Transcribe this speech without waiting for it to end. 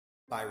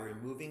By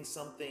removing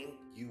something,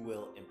 you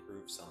will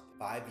improve something.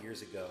 5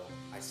 years ago,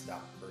 I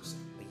stopped cursing.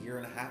 A year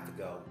and a half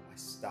ago, I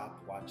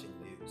stopped watching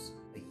news.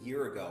 A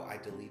year ago, I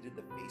deleted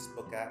the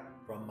Facebook app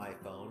from my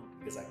phone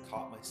because I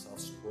caught myself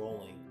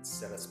scrolling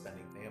instead of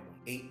spending family.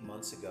 8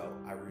 months ago,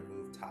 I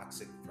removed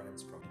toxic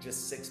friends from me.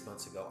 Just 6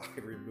 months ago, I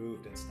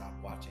removed and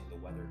stopped watching the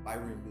weather. By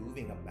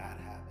removing a bad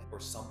habit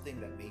or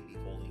something that may be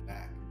holding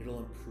back, it'll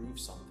improve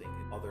something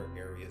in other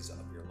areas of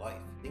your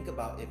life. Think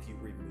about if you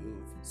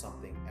remove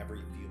something every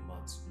few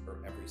months or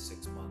every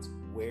 6 months,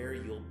 where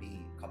you'll be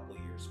a couple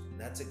of years from. And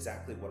that's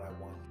exactly what I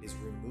want, is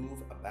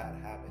remove a bad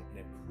habit and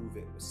improve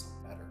it with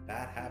something better.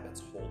 Bad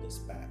habits hold us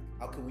back.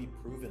 How can we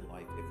improve in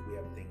life if we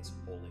have things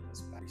holding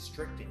us back,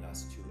 restricting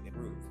us to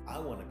improve? I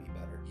want to be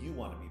better. You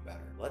want to be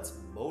better. Let's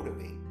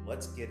motivate.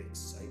 Let's get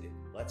excited.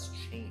 Let's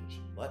change.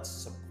 Let's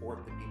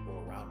support the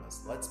people around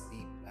us. Let's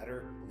be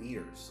better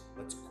leaders.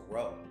 Let's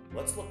grow.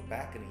 Let's look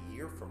back in a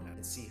year from now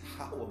and see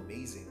how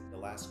amazing the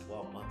last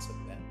 12 months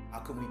have been. How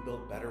can we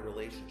build better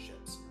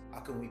relationships? How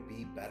can we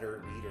be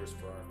better leaders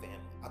for our family?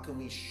 How can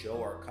we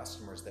show our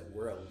customers that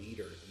we're a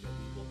leader and that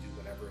we will do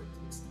whatever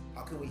it takes?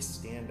 How can we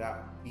stand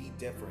out, be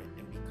different,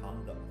 and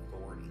become the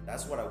authority?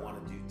 That's what I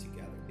want to do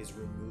together, is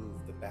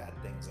remove the bad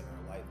things in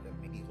our life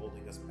that may be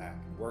holding us back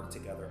and work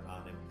together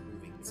on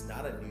improving. It's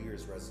not a New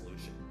Year's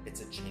resolution.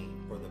 It's a change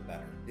for the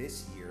better.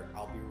 This year,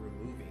 I'll be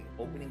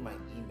opening my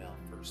email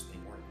first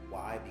thing morning.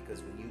 Why?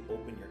 Because when you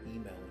open your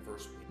email and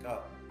first wake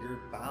up, you're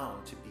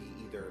bound to be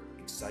either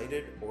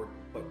excited or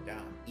put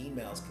down.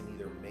 Emails can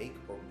either make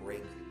or break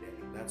your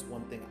day. And that's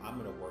one thing I'm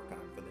going to work on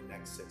for the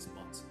next 6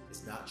 months,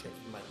 is not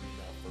checking my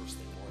email first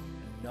thing morning.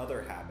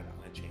 Another habit I'm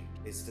going to change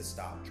is to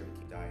stop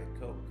drinking Diet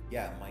Coke.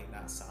 Yeah, it might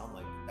not sound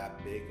like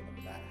that big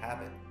of that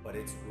habit, but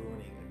it's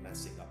ruining and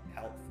messing up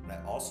health. And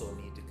I also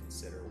need to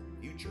consider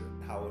the future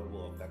and how it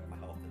will affect my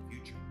health in the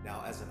future.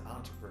 Now, as an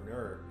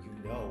entrepreneur,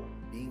 you know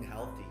being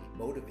healthy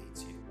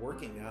motivates you.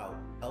 Working out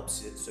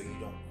helps it so you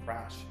don't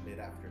crash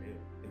mid-afternoon.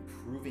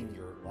 Improving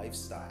your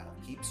lifestyle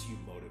keeps you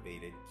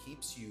motivated,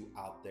 keeps you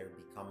out there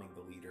becoming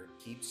the leader,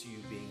 keeps you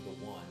being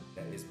the one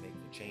that is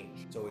making a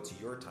change. So it's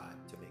your time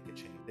to make a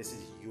change. This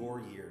is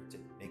your year to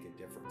make a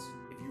difference.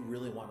 If you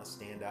really want to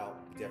stand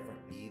out, be different,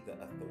 be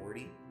the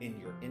authority in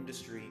your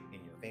industry, in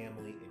your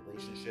family, in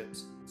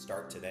relationships,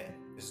 start today.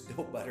 There's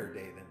no better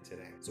day than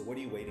today. So what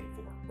are you waiting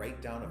for?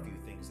 Write down a few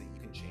things that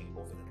you can change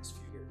over the next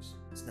few years.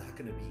 It's not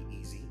going to be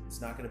easy. It's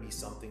not going to be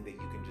something that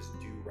you can just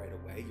do right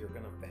away. You're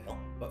going to fail.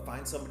 But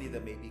find somebody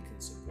that maybe can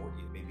support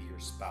you. Maybe your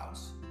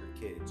spouse, your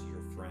kids,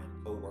 your friend,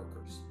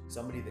 coworkers.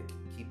 Somebody that can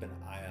keep an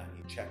eye on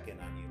you, check in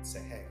on you and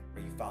say, hey,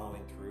 are you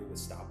following through with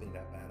stopping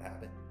that bad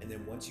habit? And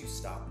then once you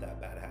stop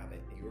that bad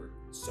habit, you're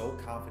so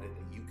confident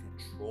that you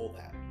control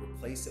that,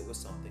 replace it with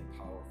something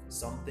powerful,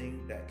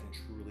 something that can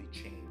truly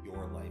change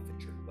your life and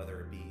your,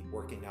 whether it be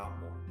working out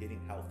more,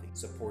 getting healthy,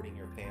 supporting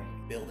your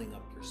family, building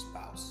up your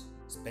spouse,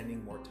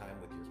 spending more time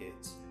with your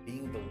kids,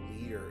 being the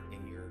leader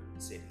in your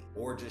city,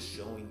 or just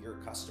showing your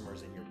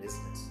customers in your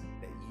business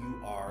that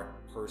you are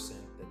a person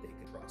that they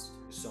can trust.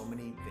 There's so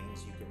many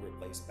things you can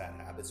replace bad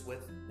habits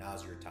with.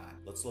 Now's your time.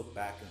 Let's look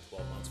back in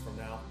 12 months from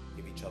now,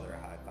 give each other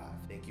a high five.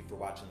 Thank you for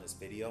watching this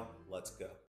video. Let's go.